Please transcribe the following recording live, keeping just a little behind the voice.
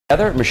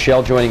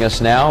Michelle joining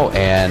us now,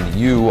 and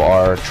you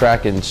are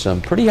tracking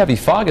some pretty heavy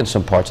fog in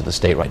some parts of the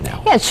state right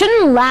now. Yeah, it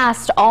shouldn't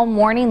last all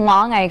morning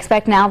long. I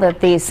expect now that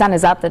the sun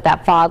is up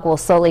that fog will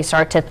slowly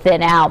start to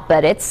thin out,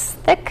 but it's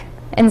thick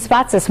in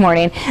spots this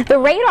morning. The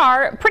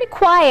radar pretty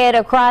quiet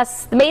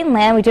across the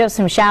mainland. We do have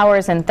some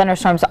showers and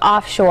thunderstorms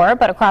offshore,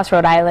 but across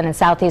Rhode Island and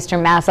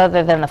southeastern Mass,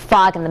 other than the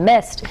fog and the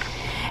mist,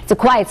 it's a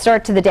quiet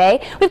start to the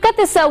day. We've got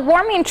this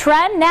warming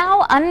trend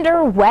now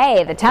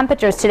underway. The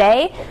temperatures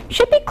today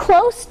should be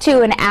close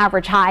to an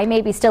average high,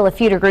 maybe still a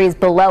few degrees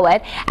below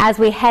it as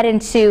we head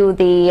into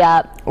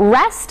the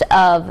rest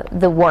of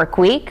the work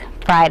week.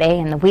 Friday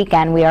and the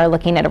weekend, we are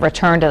looking at a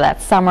return to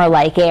that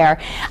summer-like air.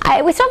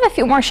 We still have a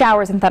few more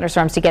showers and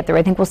thunderstorms to get through.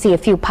 I think we'll see a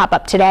few pop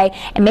up today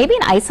and maybe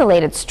an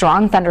isolated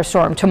strong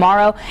thunderstorm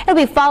tomorrow. It'll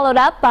be followed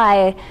up by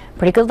a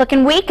pretty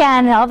good-looking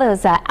weekend. All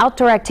those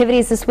outdoor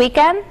activities this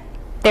weekend,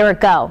 there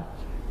it go.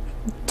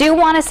 Do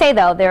want to say,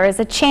 though, there is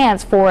a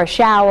chance for a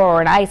shower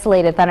or an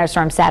isolated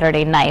thunderstorm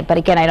Saturday night. But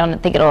again, I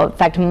don't think it'll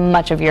affect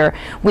much of your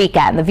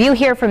weekend. The view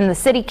here from the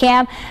city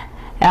cam,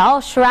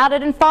 all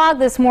shrouded in fog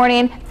this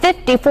morning.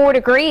 54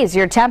 degrees,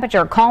 your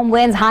temperature, calm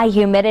winds, high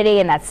humidity,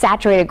 and that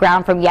saturated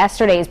ground from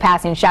yesterday's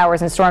passing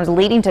showers and storms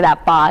leading to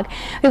that fog.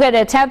 We've got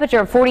a temperature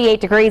of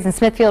 48 degrees in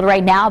Smithfield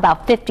right now,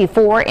 about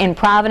 54 in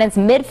Providence,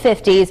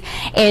 mid-50s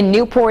in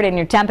Newport, and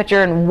your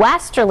temperature in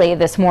Westerly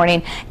this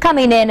morning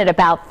coming in at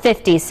about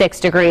 56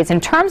 degrees.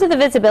 In terms of the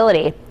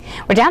visibility,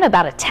 we're down to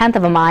about a tenth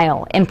of a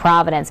mile in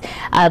Providence.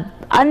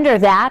 Under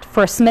that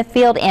for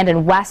Smithfield and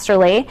in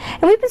Westerly.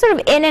 And we've been sort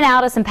of in and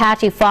out of some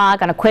patchy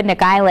fog on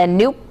Aquidneck Island.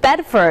 New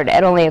Bedford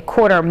at only a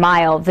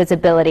quarter-mile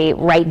visibility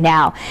right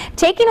now.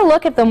 Taking a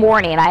look at the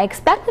morning, I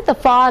expect that the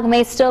fog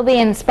may still be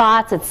in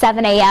spots at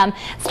 7 a.m.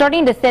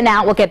 Starting to thin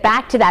out. We'll get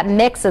back to that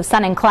mix of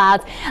sun and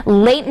clouds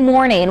late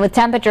morning with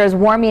temperatures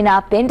warming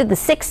up into the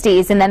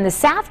 60s. And then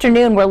this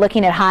afternoon, we're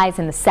looking at highs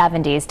in the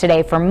 70s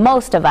today for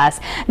most of us.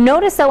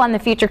 Notice, though, on the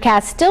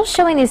Futurecast, still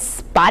showing these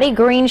spotty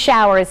green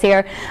showers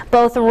here,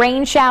 both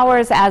rain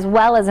showers as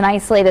well as an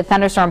isolated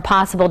thunderstorm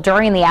possible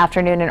during the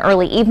afternoon and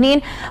early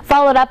evening,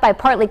 followed up by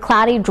partly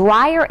cloudy,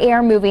 drier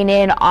air moving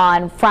in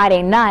on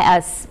Friday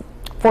night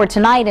for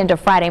tonight into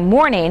Friday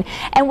morning.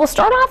 And we'll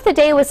start off the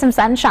day with some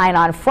sunshine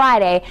on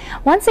Friday.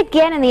 Once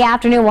again in the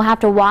afternoon, we'll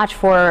have to watch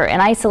for an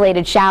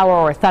isolated shower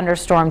or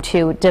thunderstorm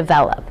to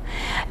develop.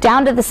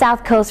 Down to the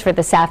south coast for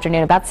this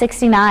afternoon, about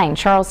 69,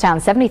 Charlestown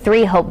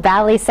 73, Hope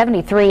Valley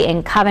 73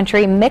 in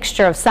Coventry,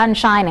 mixture of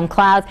sunshine and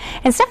clouds.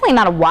 And it's definitely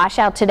not a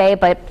washout today,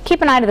 but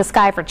keep an eye to the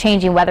sky for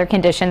changing weather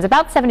conditions.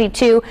 About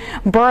 72,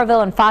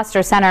 Burrillville and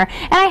Foster Center,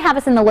 and I have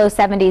us in the low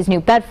 70s,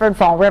 New Bedford,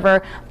 Fall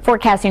River,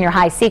 forecasting your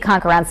high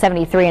Seekonk around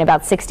 73 and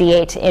about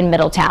 68 in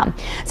Middletown.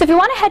 So if you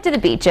want to head to the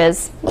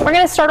beaches, we're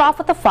going to start off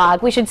with the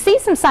fog. We should see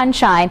some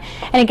sunshine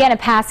and again a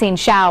passing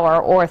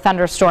shower or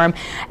thunderstorm.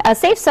 A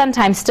safe sun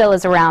time still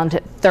is around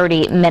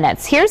 30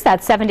 minutes. Here's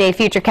that 7-day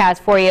Futurecast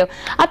for you.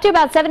 Up to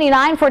about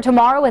 79 for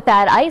tomorrow with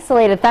that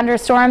isolated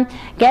thunderstorm.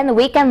 Again, the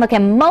weekend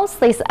looking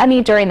mostly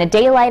sunny during the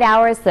daylight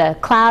hours. The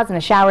clouds and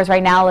the showers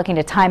right now looking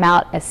to time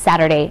out as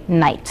Saturday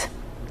night.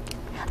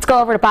 Let's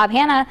go over to Bob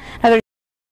Hanna. Another